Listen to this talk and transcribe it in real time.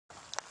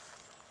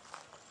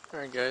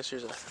Alright guys,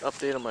 here's an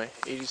update on my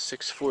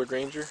 86 Ford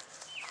Ranger.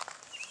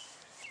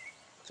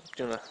 I'm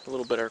doing a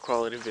little better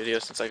quality video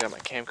since I got my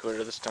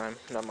camcorder this time,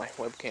 not my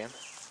webcam.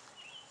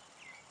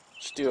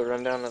 Just do a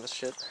rundown of the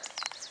shit.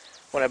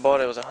 When I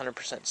bought it, it was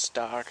 100%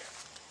 stock.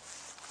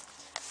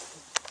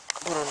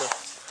 Put on the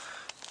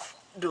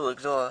dual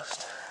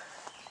exhaust.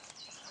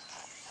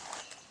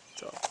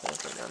 It's all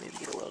blank right now, I need to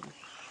get it welded.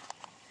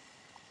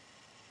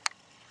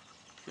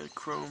 Got a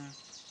chrome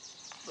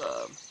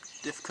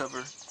diff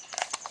cover.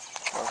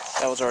 Well,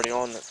 that was already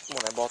on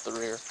when I bought the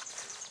rear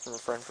from a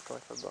friend for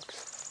 25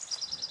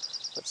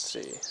 bucks. Let's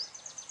see.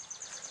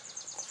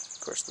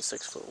 Of course, the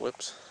 6-foot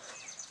whips.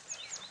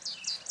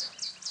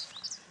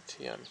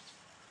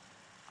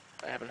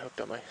 I haven't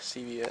hooked up my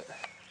CV yet.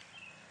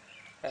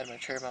 I had my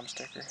cherry bomb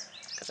sticker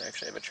because I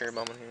actually have a cherry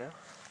bomb in here now.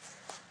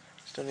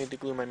 Still need to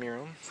glue my mirror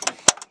on.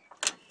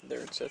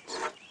 There it sits.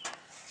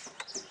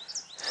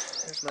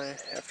 Here's my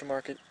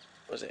aftermarket.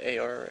 Was it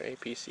AR or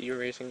APC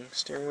racing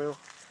steering wheel?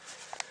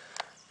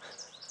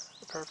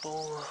 The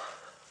purple.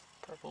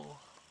 I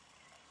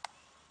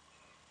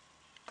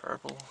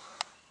don't know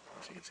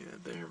if you can see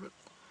that there, but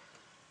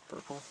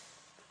purple.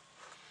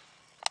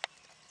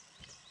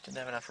 Didn't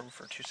have enough room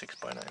for 2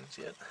 6x9s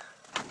yet.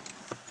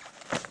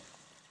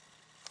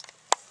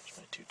 There's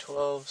my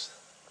 212s.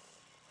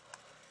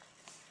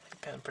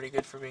 Kind of pretty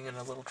good for being in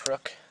a little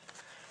truck.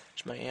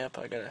 There's my amp.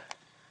 I gotta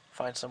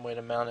find some way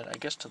to mount it, I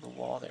guess to the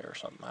wall there or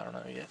something. I don't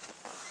know yet.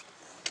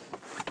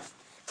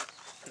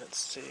 Let's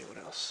see what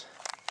else.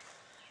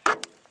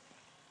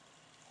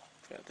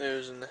 Got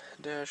those in the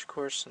dash, of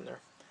course, and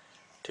they're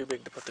too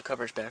big to put the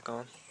covers back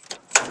on.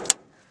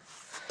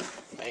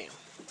 Bam.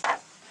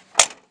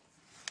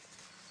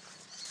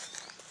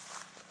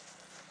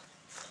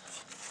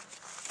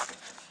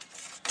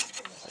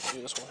 If I can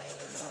do this one hand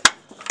or not.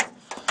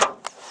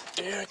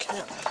 Yeah, I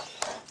can.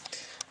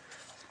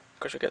 Of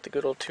course, I got the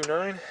good old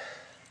 2.9. I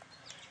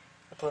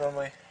put on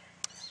my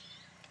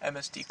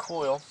MSD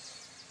coil,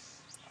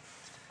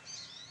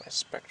 my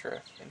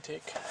Spectra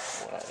intake,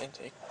 well, not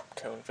intake,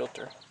 cone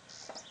filter.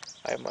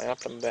 I have my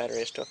Optimum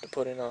battery I still have to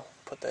put in. I'll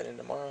put that in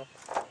tomorrow.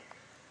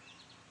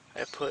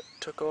 I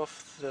took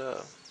off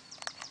the,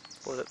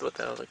 what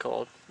the hell is it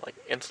called? Like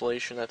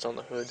insulation that's on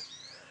the hood.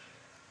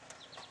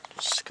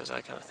 Just because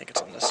I kind of think it's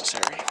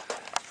unnecessary.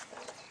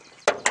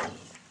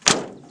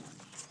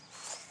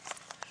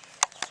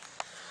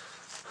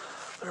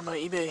 What are my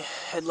eBay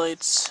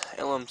headlights?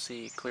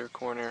 LMC clear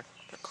corner,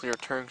 or clear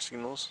turn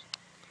signals.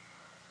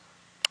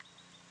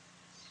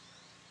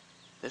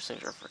 These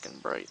things are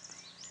freaking bright.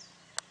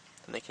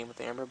 And they came with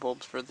the amber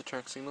bulbs for the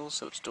turn signals,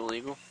 so it's still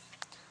legal.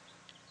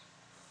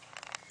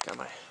 Got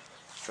my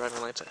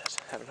driving lights. I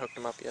haven't hooked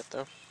them up yet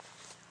though.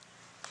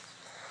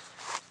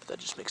 But that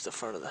just makes the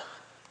front of the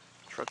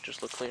truck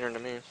just look cleaner to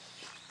me.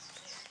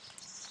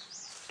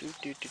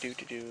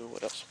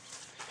 What else?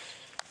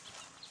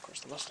 Of course,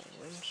 the Mustang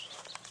rims.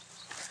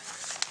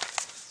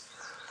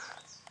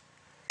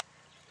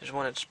 There's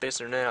one at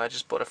Spacer now. I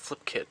just bought a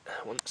flip kit.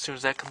 As soon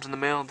as that comes in the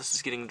mail, this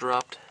is getting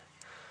dropped.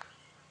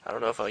 I don't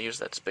know if I'll use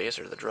that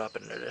spacer to drop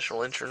an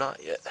additional inch or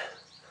not yet.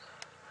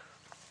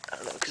 I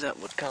don't know, because that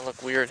would kind of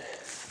look weird,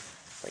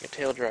 like a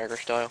tail dragger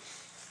style.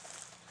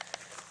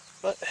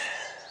 But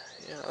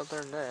yeah,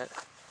 other than that,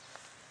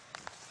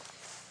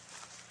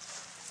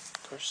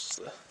 of course,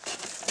 the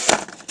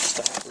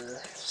stock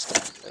rear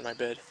stuff in my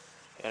bed.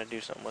 I gotta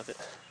do something with it.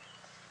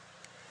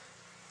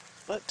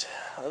 But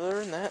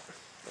other than that,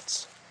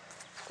 that's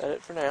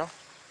it for now.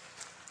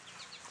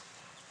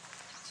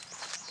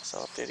 Guess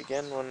I'll update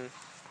again when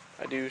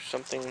I do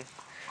something.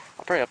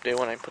 I'll probably update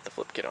when I put the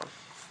flip kit on.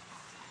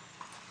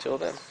 Till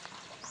then.